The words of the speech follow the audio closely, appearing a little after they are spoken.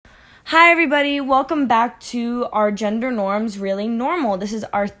Hi everybody, welcome back to our Gender Norms Really Normal. This is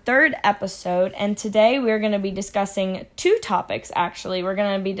our third episode, and today we're going to be discussing two topics actually. We're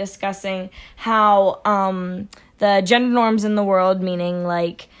going to be discussing how the gender norms in the world, meaning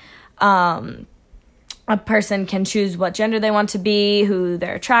like a person can choose what gender they want to be, who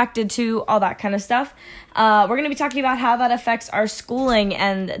they're attracted to, all that kind of stuff. We're going to be talking about how that affects our schooling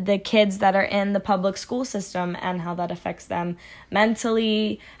and the kids that are in the public school system and how that affects them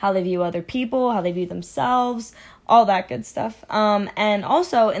mentally, how they view other people, how they view themselves, all that good stuff. And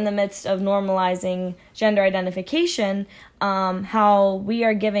also in the midst of normalizing gender identification, how we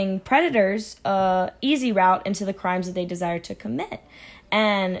are giving predators an easy route into the crimes that they desire to commit.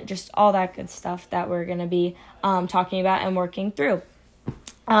 And just all that good stuff that we're going to be talking about and working through.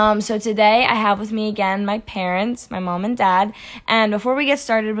 So today I have with me again my parents, my mom and dad. And before we get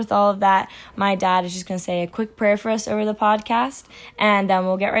started with all of that, my dad is just going to say a quick prayer for us over the podcast, and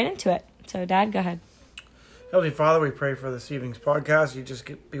we'll get right into it. So Dad, go ahead. Heavenly Father, we pray for this evening's podcast. You just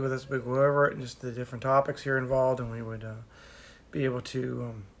be with us, go over it, and just the different topics here involved, and we would be able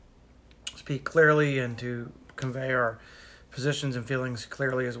to speak clearly and to convey our positions and feelings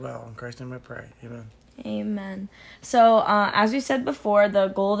clearly as well. In Christ's name I pray. Amen. Amen. So, as we said before, the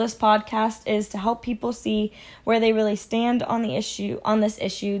goal of this podcast is to help people see where they really stand on this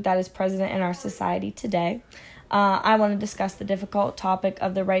issue that is present in our society today. I want to discuss the difficult topic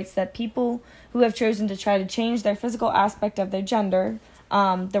of the rights that people who have chosen to try to change their physical aspect of their gender,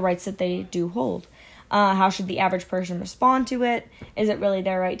 the rights that they do hold. How should the average person respond to it? Is it really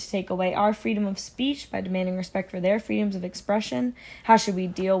their right to take away our freedom of speech by demanding respect for their freedoms of expression? How should we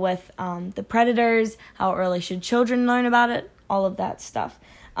deal with the predators? How early should children learn about it? All of that stuff.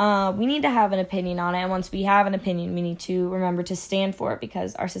 We need to have an opinion on it, and once we have an opinion, we need to remember to stand for it,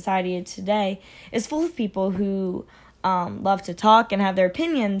 because our society today is full of people who love to talk and have their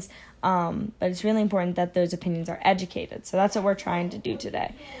opinions, but it's really important that those opinions are educated. So that's what we're trying to do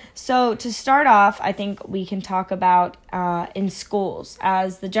today. So to start off, I think we can talk about in schools.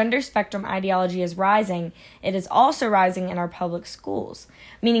 As the gender spectrum ideology is rising, it is also rising in our public schools,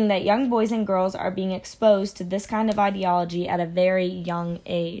 meaning that young boys and girls are being exposed to this kind of ideology at a very young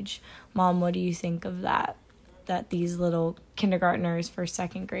age. Mom, what do you think of that? That these little kindergartners, first,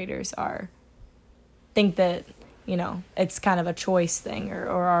 second graders think that, it's kind of a choice thing or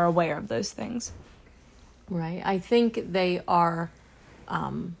are aware of those things. Right. I think they are,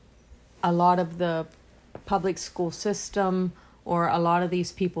 a lot of the public school system or a lot of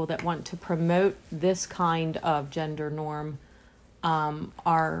these people that want to promote this kind of gender norm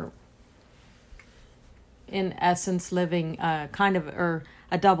are in essence living kind of a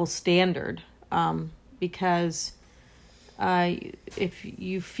double standard, because if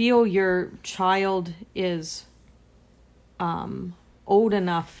you feel your child is old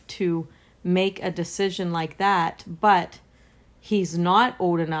enough to make a decision like that, but he's not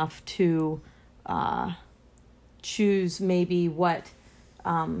old enough to choose maybe what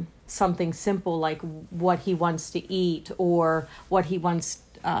something simple like what he wants to eat or what he wants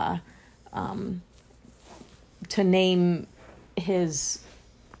to name his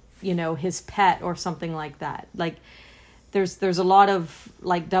his pet or something like that. Like there's a lot of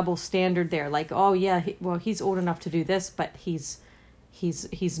like double standard there. Like, oh yeah, he's old enough to do this, but he's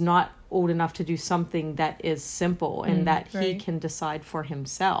not old enough to do something that is simple and that he can decide for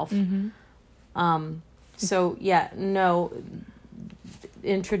himself. Mm-hmm. So yeah, no,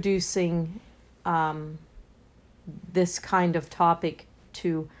 introducing this kind of topic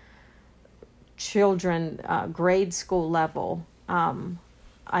to children, grade school level,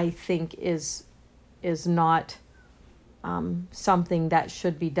 I think is not something that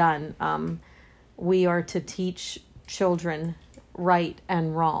should be done. We are to teach children right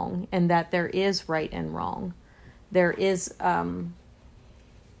and wrong, and that there is right and wrong. There is a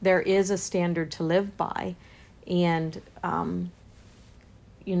standard to live by, and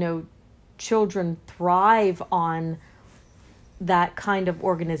children thrive on that kind of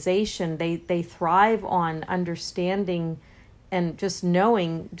organization. They thrive on understanding and just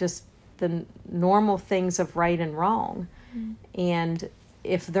knowing just the normal things of right and wrong. Mm. And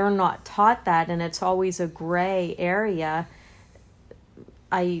if they're not taught that, and it's always a gray area,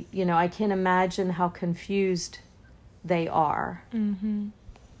 I can't imagine how confused they are. Mm-hmm.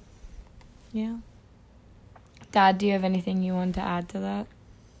 Yeah. Dad, do you have anything you want to add to that?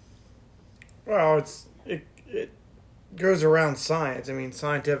 Well, it goes around science. I mean,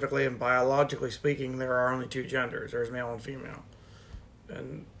 scientifically and biologically speaking, there are only two genders. There's male and female.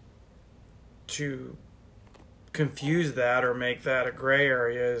 And to confuse that or make that a gray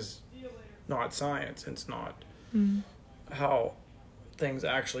area is not science. It's not how things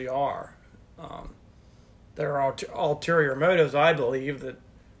actually are. There are ulterior motives, I believe, that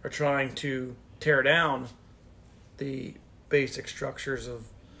are trying to tear down the basic structures of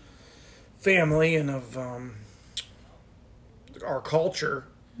family and of our culture,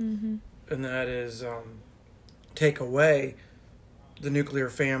 and that is take away the nuclear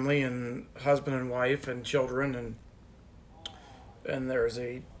family and husband and wife and children, and there's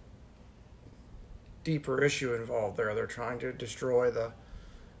a deeper issue involved there. They're trying to destroy the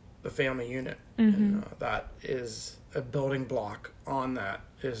family unit, and that is a building block on that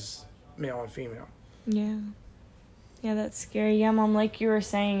is male and female. Yeah, that's scary. Yeah, Mom, like you were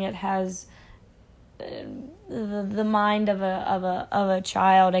saying, it has the mind of a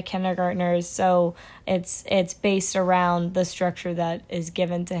child, a kindergartner, so it's based around the structure that is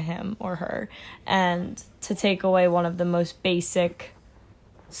given to him or her, and to take away one of the most basic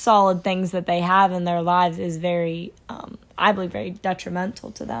solid things that they have in their lives is very I believe very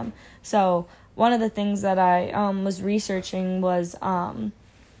detrimental to them. So one of the things that I was researching was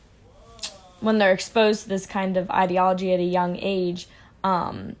when they're exposed to this kind of ideology at a young age,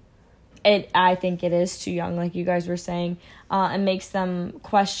 I think it is too young, like you guys were saying. It makes them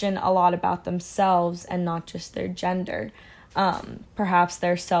question a lot about themselves and not just their gender. Perhaps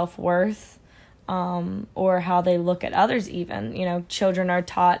their self-worth, or how they look at others even. You know, children are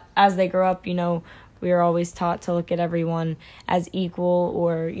taught as they grow up, you know, we are always taught to look at everyone as equal,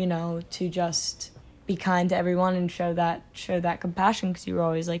 or, you know, to just be kind to everyone and show that compassion, because you were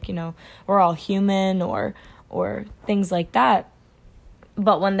always like, you know, we're all human, or things like that.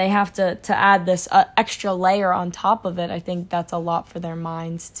 But when they have to add this extra layer on top of it, I think that's a lot for their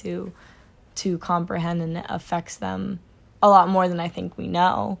minds to comprehend, and it affects them a lot more than I think we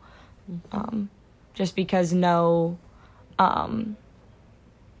know. Just because no,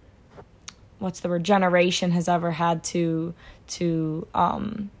 generation has ever had to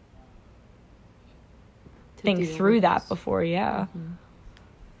think through that before, yeah.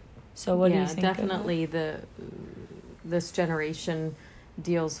 So what do you think? Definitely this generation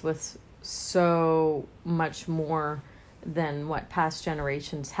deals with so much more than what past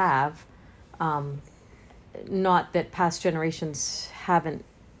generations have. Not that past generations haven't,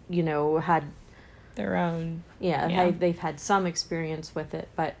 you know, had their own. They've had some experience with it,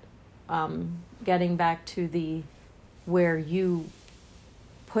 but getting back to where you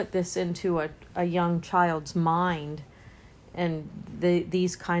put this into a young child's mind, and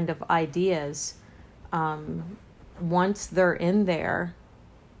these kind of ideas, once they're in there,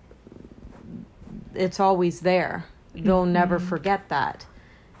 it's always there. They'll never forget that.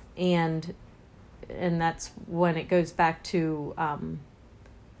 And that's when it goes back to,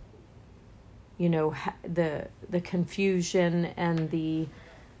 you know, the confusion and the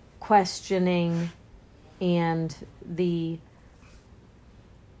questioning and the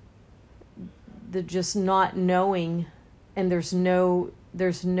just not knowing, and there's no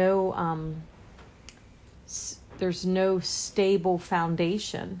stable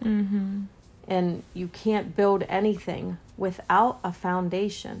foundation. And you can't build anything without a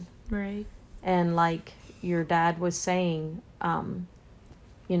foundation. Right. And like your dad was saying,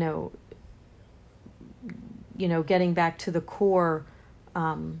 you know, getting back to the core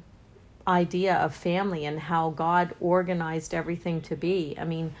idea of family and how God organized everything to be. I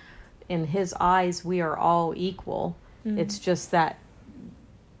mean, in his eyes, we are all equal. It's just that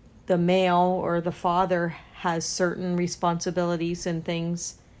the male or the father has certain responsibilities and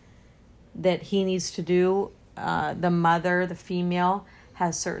things that he needs to do. The mother, the female,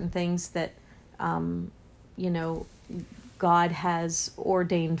 has certain things that, you know, God has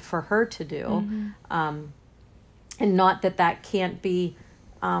ordained for her to do. And not that can't be,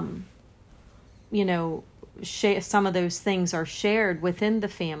 you know, some of those things are shared within the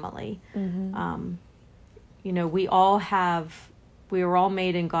family. You know, we were all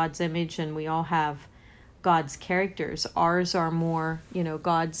made in God's image, and we all have God's characters. Ours are more, you know,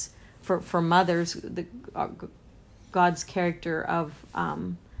 God's, for mothers, God's character of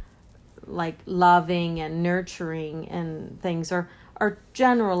like loving and nurturing and things are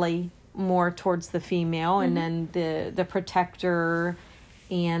generally more towards the female, and then the protector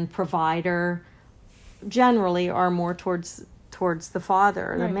and provider generally are more towards the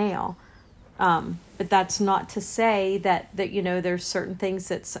father, the male. But that's not to say that you know, there's certain things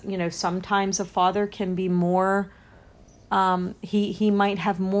that, you know, sometimes a father can be more, he might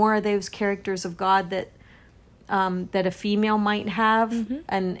have more of those characters of God that a female might have,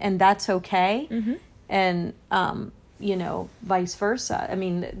 and that's okay. And you know, vice versa. I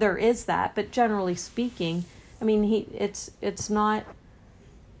mean, there is that, but generally speaking, I mean, it's not,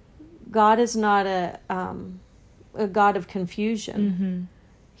 God is not a God of confusion. Mm-hmm.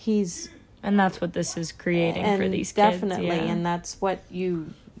 He's And that's what this is creating for these definitely, kids. Yeah. and that's what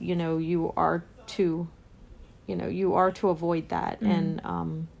you are to, you are to avoid that. Mm-hmm.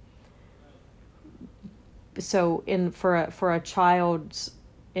 And so for a child's,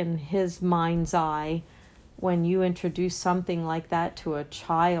 in his mind's eye, when you introduce something like that to a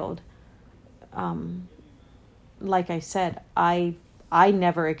child, like I said, I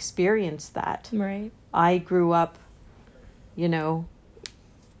never experienced that. Right. I grew up,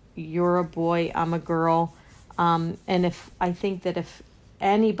 you're a boy, I'm a girl. And I think that if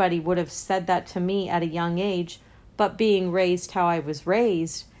anybody would have said that to me at a young age, but being raised how I was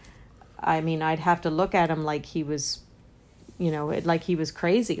raised, I mean, I'd have to look at him like he was, like he was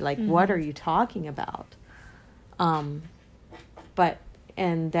crazy. Like, what are you talking about? But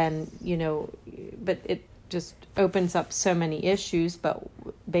it just opens up so many issues, but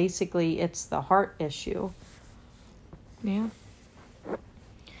basically it's the heart issue. Yeah.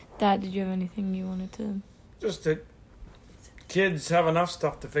 Dad, did you have anything you wanted to? Just that kids have enough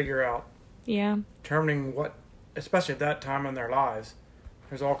stuff to figure out. Yeah. Determining what, especially at that time in their lives,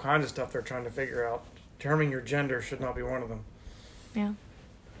 there's all kinds of stuff they're trying to figure out. Determining your gender should not be one of them. Yeah.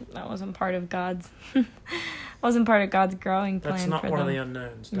 That wasn't part of God's growing plan. That's not for one them. of the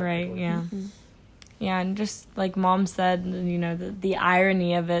unknowns. Right, yeah. Mm-hmm. Yeah, and just like Mom said, the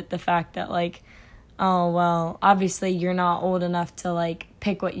irony of it, the fact that like, oh, well, obviously you're not old enough to like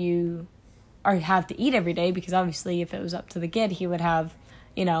pick what you or have to eat every day, because obviously if it was up to the kid, he would have,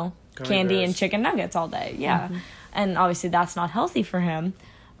 candy and chicken nuggets all day. Yeah. Mm-hmm. And obviously that's not healthy for him.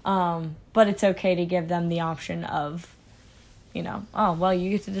 But it's okay to give them the option of, oh, well,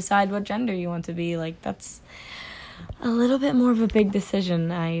 you get to decide what gender you want to be. Like, that's a little bit more of a big decision.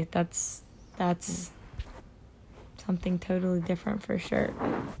 That's something totally different for sure.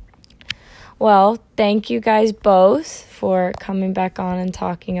 Well, thank you guys both for coming back on and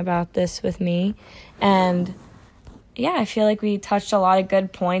talking about this with me. And yeah, I feel like we touched a lot of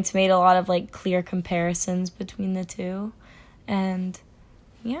good points, made a lot of like clear comparisons between the two. And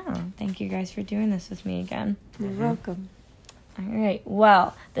yeah, thank you guys for doing this with me again. You're welcome. All right.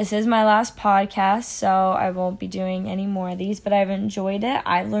 Well, this is my last podcast, so I won't be doing any more of these, but I've enjoyed it.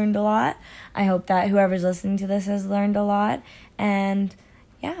 I've learned a lot. I hope that whoever's listening to this has learned a lot. And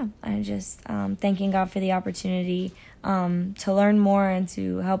yeah, I'm just thanking God for the opportunity to learn more and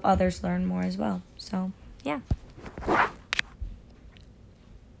to help others learn more as well. So, yeah.